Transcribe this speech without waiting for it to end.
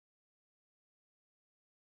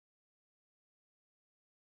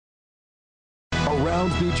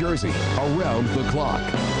around New Jersey, around the clock.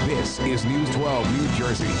 This is News 12 New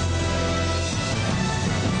Jersey.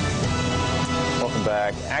 Welcome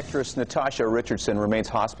back. Actress Natasha Richardson remains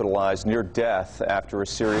hospitalized near death after a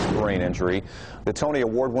serious brain injury. The Tony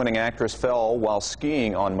Award-winning actress fell while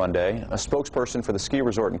skiing on Monday. A spokesperson for the ski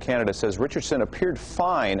resort in Canada says Richardson appeared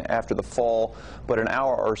fine after the fall, but an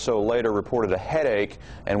hour or so later reported a headache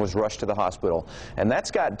and was rushed to the hospital. And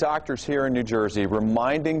that's got doctors here in New Jersey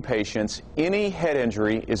reminding patients any head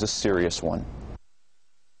injury is a serious one.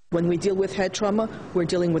 When we deal with head trauma, we're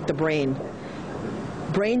dealing with the brain.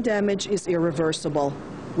 Brain damage is irreversible.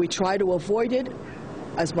 We try to avoid it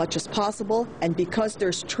as much as possible, and because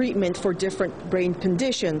there's treatment for different brain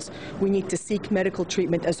conditions, we need to seek medical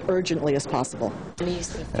treatment as urgently as possible.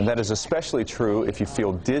 And that is especially true if you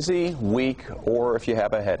feel dizzy, weak, or if you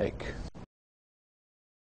have a headache.